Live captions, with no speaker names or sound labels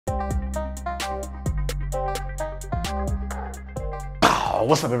Yo,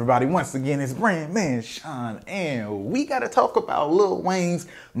 what's up everybody? Once again, it's BrandMan Sean, and we gotta talk about Lil Wayne's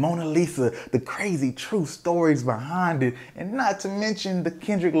Mona Lisa, the crazy true stories behind it, and not to mention the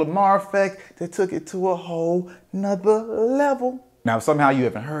Kendrick Lamar effect that took it to a whole nother level. Now, if somehow you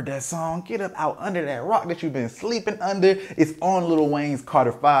haven't heard that song, get up out under that rock that you've been sleeping under. It's on Lil Wayne's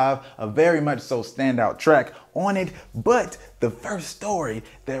Carter 5, a very much so standout track on it. But the first story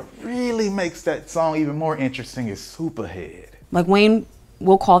that really makes that song even more interesting is Superhead. Like, Wayne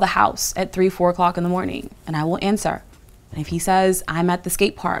will call the house at 3, 4 o'clock in the morning, and I will answer. And if he says, I'm at the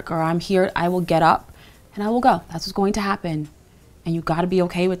skate park or I'm here, I will get up and I will go. That's what's going to happen. And you gotta be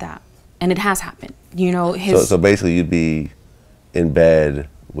okay with that. And it has happened. You know, So basically you'd be in bed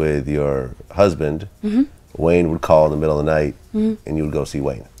with your husband, Wayne would call in the middle of the night, and you would go see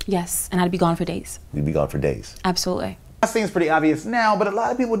Wayne. Yes, and I'd be gone for days. You'd be gone for days. Absolutely. That seems pretty obvious now, but a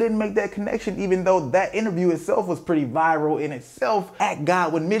lot of people didn't make that connection, even though that interview itself was pretty viral in itself.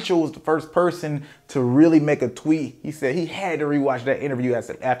 Godwin Mitchell was the first person to really make a tweet. He said he had to rewatch that interview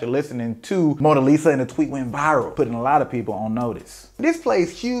after listening to Mona Lisa, and the tweet went viral, putting a lot of people on notice. This plays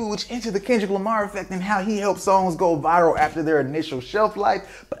huge into the Kendrick Lamar effect and how he helped songs go viral after their initial shelf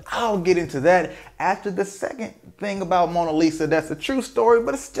life, but I'll get into that after the second thing about Mona Lisa that's a true story,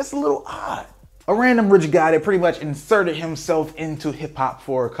 but it's just a little odd. A random rich guy that pretty much inserted himself into hip hop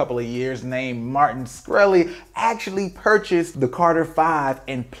for a couple of years named Martin Shkreli actually purchased the Carter 5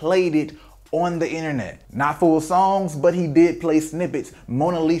 and played it on the internet. Not full songs, but he did play snippets.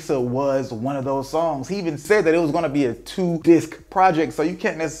 Mona Lisa was one of those songs. He even said that it was gonna be a 2-disc project, so you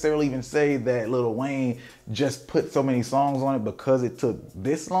can't necessarily even say that Lil Wayne just put so many songs on it because it took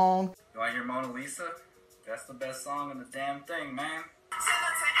this long. You wanna hear Mona Lisa? That's the best song in the damn thing, man.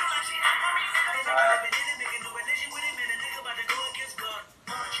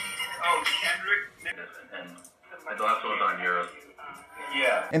 Oh, Kendrick, and the last one was on Europe.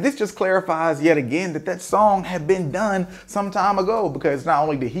 Yeah. And this just clarifies yet again that that song had been done some time ago, because not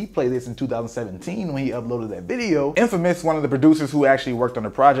only did he play this in 2017 when he uploaded that video, Infamous, one of the producers who actually worked on the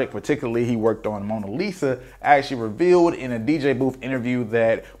project, particularly he worked on Mona Lisa, actually revealed in a DJ booth interview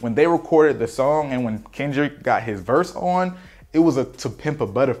that when they recorded the song and when Kendrick got his verse on, it was a To Pimp a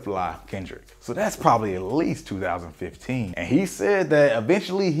Butterfly Kendrick. So that's probably at least 2015. And he said that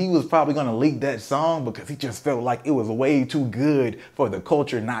eventually he was probably gonna leak that song because he just felt like it was way too good for the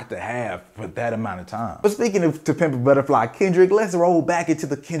culture not to have for that amount of time. But speaking of To Pimp a Butterfly Kendrick, let's roll back into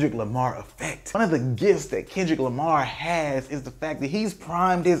the Kendrick Lamar effect. One of the gifts that Kendrick Lamar has is the fact that he's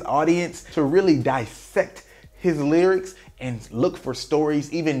primed his audience to really dissect his lyrics and look for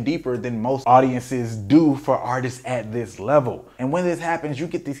stories even deeper than most audiences do for artists at this level. And when this happens, you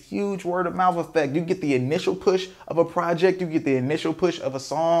get this huge word of mouth effect. You get the initial push of a project, you get the initial push of a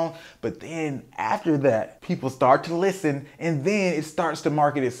song, but then after that, people start to listen, and then it starts to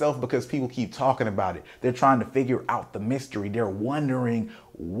market itself because people keep talking about it. They're trying to figure out the mystery. They're wondering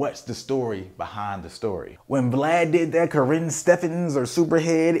what's the story behind the story. When Vlad did that Corinne Steffens or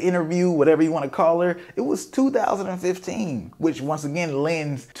Superhead interview, whatever you want to call her, it was 2015, which once again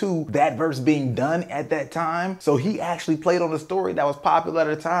lends to that verse being done at that time. So he actually played on a story that was popular at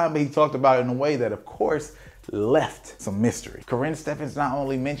the time, but he talked about it in a way that, of course, left some mystery. Corinne Steffens not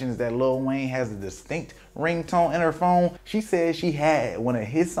only mentions that Lil Wayne has a distinct ringtone in her phone, she said she had one of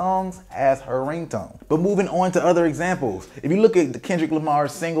his songs as her ringtone. But moving on to other examples, if you look at the Kendrick Lamar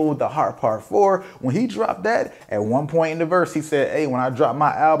single with The Heart Part 4, when he dropped that, at one point in the verse, he said, hey, when I drop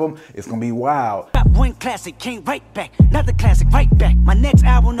my album, it's gonna be wild. One classic came right back, another classic right back. My next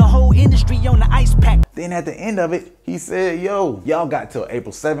album, the whole industry on the ice pack. Then at the end of it, he said, yo, y'all got till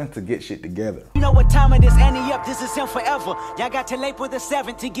April 7th to get shit together. You know what time it is, Annie up, this is him forever. Y'all got till April the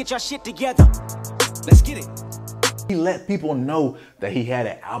 7th to get your shit together. Let's get it. He let people know that he had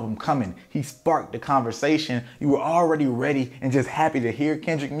an album coming. He sparked the conversation. You were already ready and just happy to hear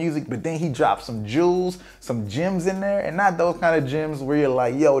Kendrick music, but then he dropped some jewels, some gems in there, and not those kind of gems where you're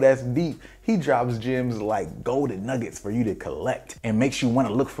like, yo, that's deep. He drops gems like golden nuggets for you to collect and makes you want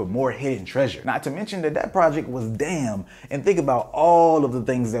to look for more hidden treasure. Not to mention that that project was Damn, and think about all of the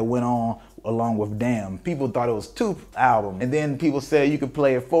things that went on along with Damn. People thought it was 2 albums, and then people said you could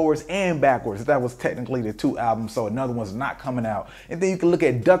play it forwards and backwards. That was technically the 2 albums, so another one's not coming out. And then you can look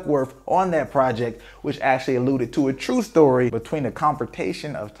at Duckworth on that project, which actually alluded to a true story between the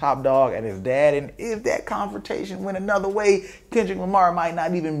confrontation of Top Dawg and his dad, and if that confrontation went another way, Kendrick Lamar might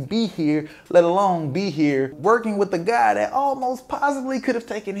not even be here, let alone be here working with the guy that almost possibly could have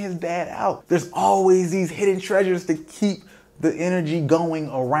taken his dad out. There's always these hidden treasures to keep the energy going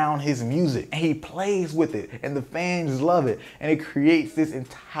around his music, and he plays with it, and the fans love it, and it creates this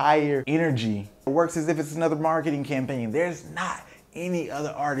entire energy. It works as if it's another marketing campaign. There's not any other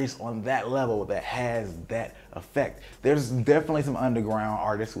artist on that level that has that effect. There's definitely some underground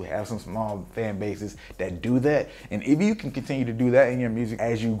artists who have some small fan bases that do that. And if you can continue to do that in your music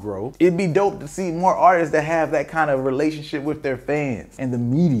as you grow, it'd be dope to see more artists that have that kind of relationship with their fans and the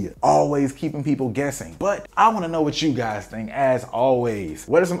media, always keeping people guessing. But I want to know what you guys think, as always.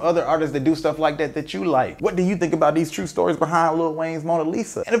 What are some other artists that do stuff like that you like? What do you think about these true stories behind Lil Wayne's Mona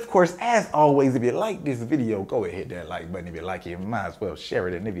Lisa? And of course, as always, if you like this video, go ahead and hit that like button. If you like it, you might as well share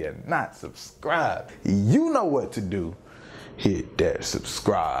it. And if you're not subscribed, you know what to do. Hit that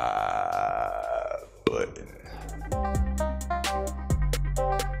subscribe button.